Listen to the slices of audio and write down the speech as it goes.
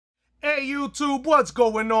Hey YouTube, what's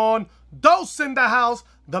going on? Dose in the house,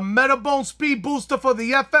 the Metabones Speedbooster for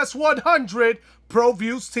the FS100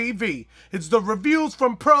 ProViews TV. It's the reviews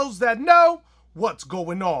from pros that know what's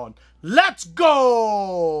going on. Let's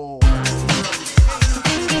go!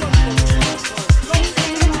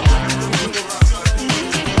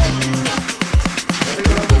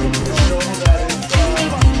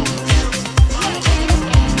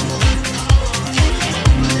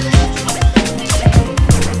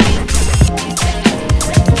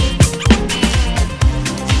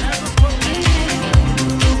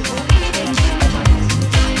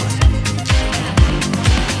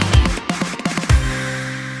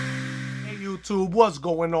 What's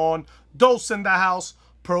going on? Dose in the house,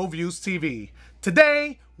 ProViews TV.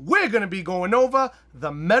 Today, we're going to be going over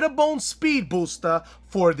the Metabones Speedbooster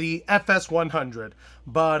for the FS100.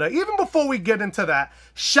 But even before we get into that,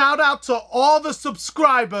 shout out to all the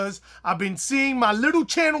subscribers. I've been seeing my little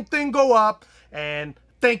channel thing go up, and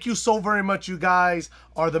thank you so very much. You guys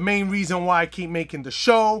are the main reason why I keep making the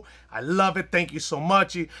show. I love it. Thank you so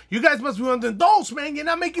much. You guys must be wondering, Dose, man, you're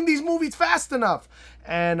not making these movies fast enough.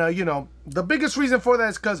 And, you know, the biggest reason for that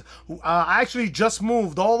is because I actually just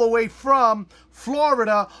moved all the way from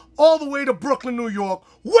Florida all the way to Brooklyn, New York,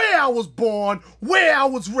 where I was born, where I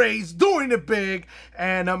was raised, doing it big.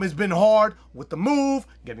 And it's been hard with the move,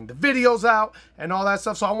 getting the videos out and all that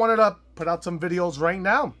stuff. So I wanted to put out some videos right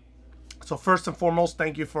now. So first and foremost,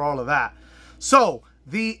 thank you for all of that. So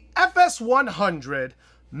the FS100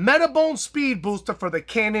 Metabones Speedbooster for the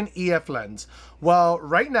Canon EF lens. Well,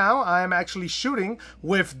 right now I am actually shooting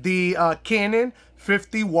with the Canon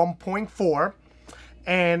 51.4.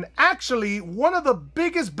 And actually, one of the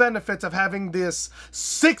biggest benefits of having this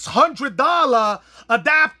 $600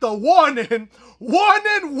 adapter, one in.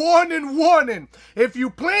 If you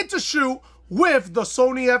plan to shoot with the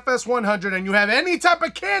Sony FS100 and you have any type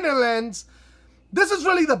of Canon lens, this is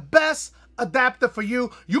really the best adapter for you.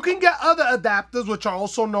 You can get other adapters, which are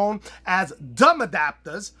also known as dumb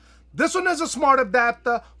adapters. This one is a smart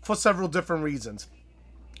adapter for several different reasons.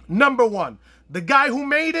 Number one, the guy who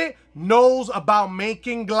made it knows about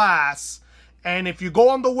making glass. And if you go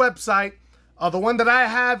on the website, the one that I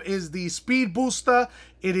have is the Speedbooster.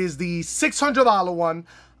 It is the $600 one.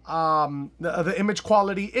 The image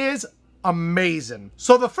quality is amazing.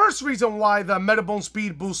 So the first reason why the Metabones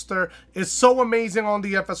Speedbooster is so amazing on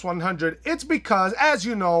the FS100, it's because, as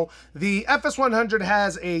you know, the FS100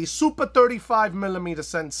 has a super 35mm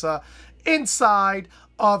sensor inside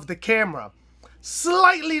of the camera.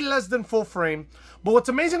 Slightly less than full frame. But what's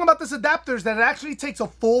amazing about this adapter is that it actually takes a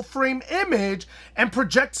full frame image and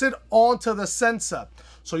projects it onto the sensor.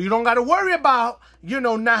 So you don't got to worry about, you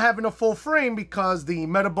know, not having a full frame, because the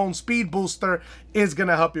Metabones Speedbooster is going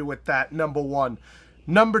to help you with that, number one.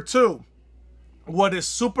 Number two, what is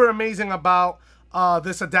super amazing about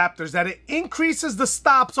this adapter is that it increases the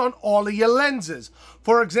stops on all of your lenses.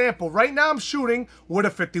 For example, right now I'm shooting with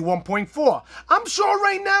a 51.4. I'm sure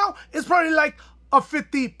right now it's probably like a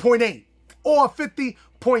 50.8 or a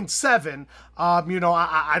 50.7. You know,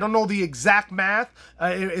 I don't know the exact math.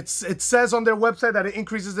 It says on their website that it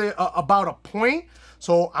increases it about a point.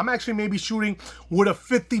 So I'm actually maybe shooting with a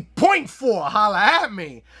 50.4. Holla at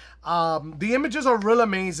me. The images are real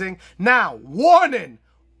amazing. Now, warning.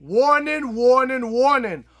 On the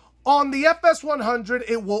FS100,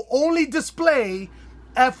 it will only display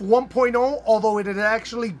f1.0, although it is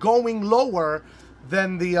actually going lower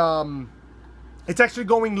than the it's actually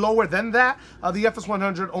going lower than that. The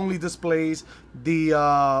FS100 only displays the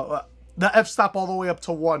f-stop all the way up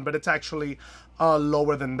to 1, but it's actually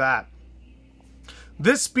lower than that.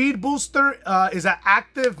 This speed booster is an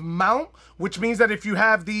active mount, which means that if you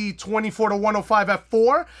have the 24-105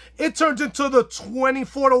 f4, it turns into the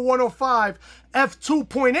 24-105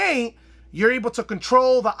 f2.8. You're able to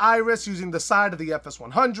control the iris using the side of the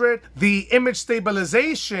FS100. The image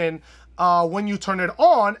stabilization, when you turn it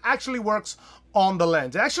on, actually works on the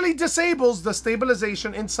lens. It actually disables the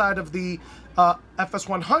stabilization inside of the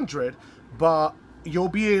FS100, but you'll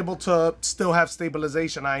be able to still have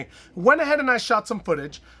stabilization. I went ahead and I shot some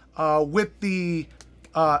footage with the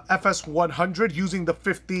FS100 using the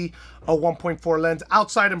 1.4 lens.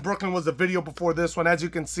 Outside in Brooklyn was the video before this one. As you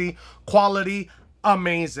can see, quality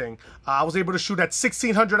amazing. I was able to shoot at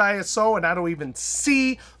 1600 ISO and I don't even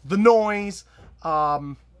see the noise,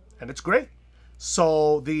 and it's great.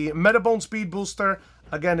 So the Metabones Speedbooster,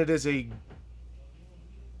 again, it is a...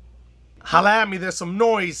 Holla at me, there's some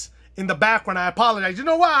noise in the background. I apologize. You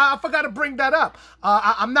know what? I forgot to bring that up.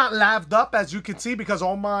 I'm not laved up, as you can see, because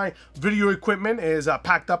all my video equipment is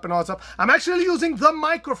packed up and all that stuff. I'm actually using the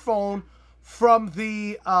microphone from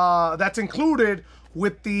the that's included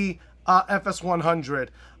with the FS100.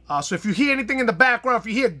 So if you hear anything in the background, if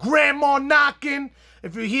you hear grandma knocking,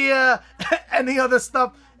 if you hear any other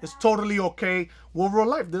stuff, it's totally okay. We'll real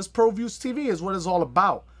life. This ProViews TV is what it's all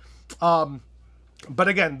about. But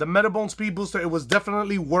again, the Metabones Speedbooster, it was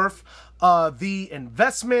definitely worth the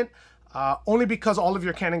investment. Only because all of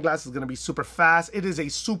your Canon glass is going to be super fast. It is a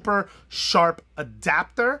super sharp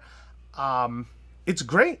adapter. It's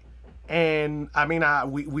great. And I mean,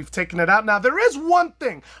 we've taken it out. Now, there is one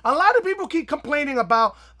thing. A lot of people keep complaining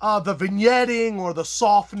about the vignetting or the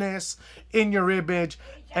softness in your image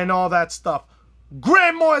and all that stuff.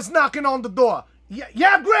 Grandma is knocking on the door.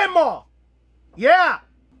 Yeah, Grandma. Yeah.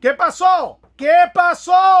 ¿Qué pasó? ¿Qué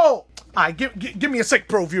pasó? All right, give me a sec,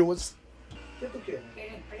 pro viewers. ¿Qué tú quieres?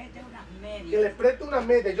 Que le preste una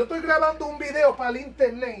media. Yo estoy grabando un video para el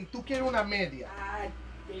internet y tú quieres una media.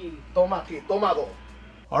 Toma aquí, toma dos.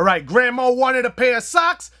 All right, Grandma wanted a pair of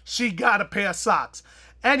socks. She got a pair of socks.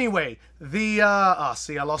 Anyway, the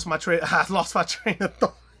see, I lost my train. I lost my train of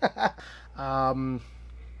thought.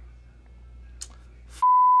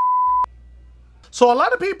 So a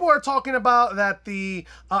lot of people are talking about that the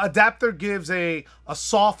adapter gives a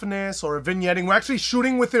softness or a vignetting. We're actually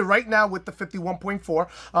shooting with it right now with the 51.4.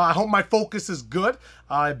 I hope my focus is good.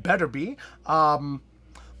 It better be.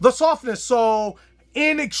 The softness. So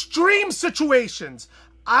in extreme situations,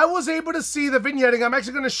 I was able to see the vignetting. I'm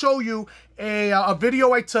actually going to show you a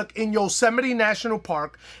video I took in Yosemite National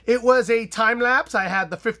Park. It was a time lapse. I had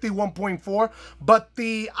the 51.4, but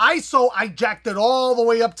the ISO, I jacked it all the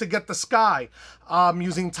way up to get the sky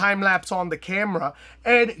using time lapse on the camera.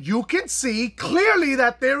 And you can see clearly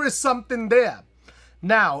that there is something there.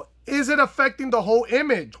 Now, is it affecting the whole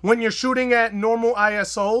image when you're shooting at normal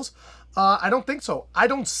ISOs? I don't think so. I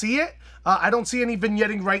don't see it. I don't see any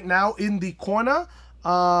vignetting right now in the corner.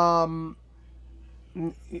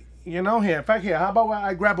 You know, here, in fact, here, how about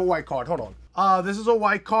I grab a white card? Hold on. This is a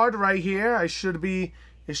white card right here. It should be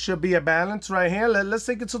a balance right here. Let's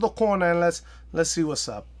take it to the corner and let's see what's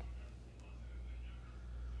up.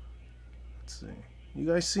 Let's see. You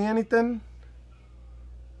guys see anything?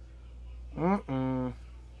 I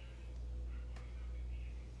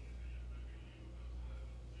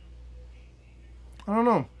don't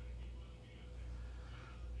know.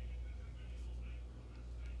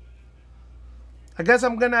 I guess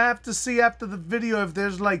I'm gonna have to see after the video if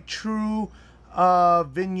there's like true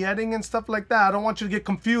vignetting and stuff like that. I don't want you to get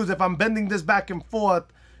confused. If I'm bending this back and forth,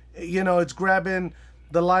 you know, it's grabbing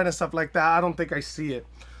the line and stuff like that. I don't think I see it.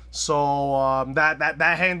 So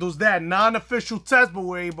that handles that. Non-official test, but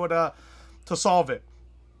we're able to solve it.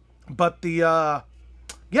 But the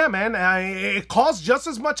yeah, man, it costs just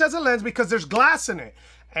as much as a lens because there's glass in it,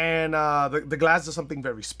 and the glass is something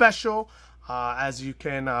very special. As you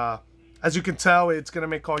can tell, it's gonna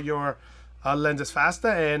make all your lenses faster,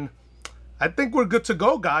 and I think we're good to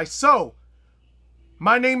go, guys. So,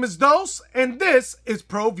 my name is Dose, and this is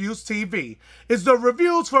ProViews TV. It's the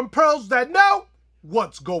reviews from pros that know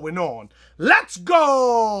what's going on. Let's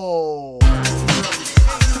go!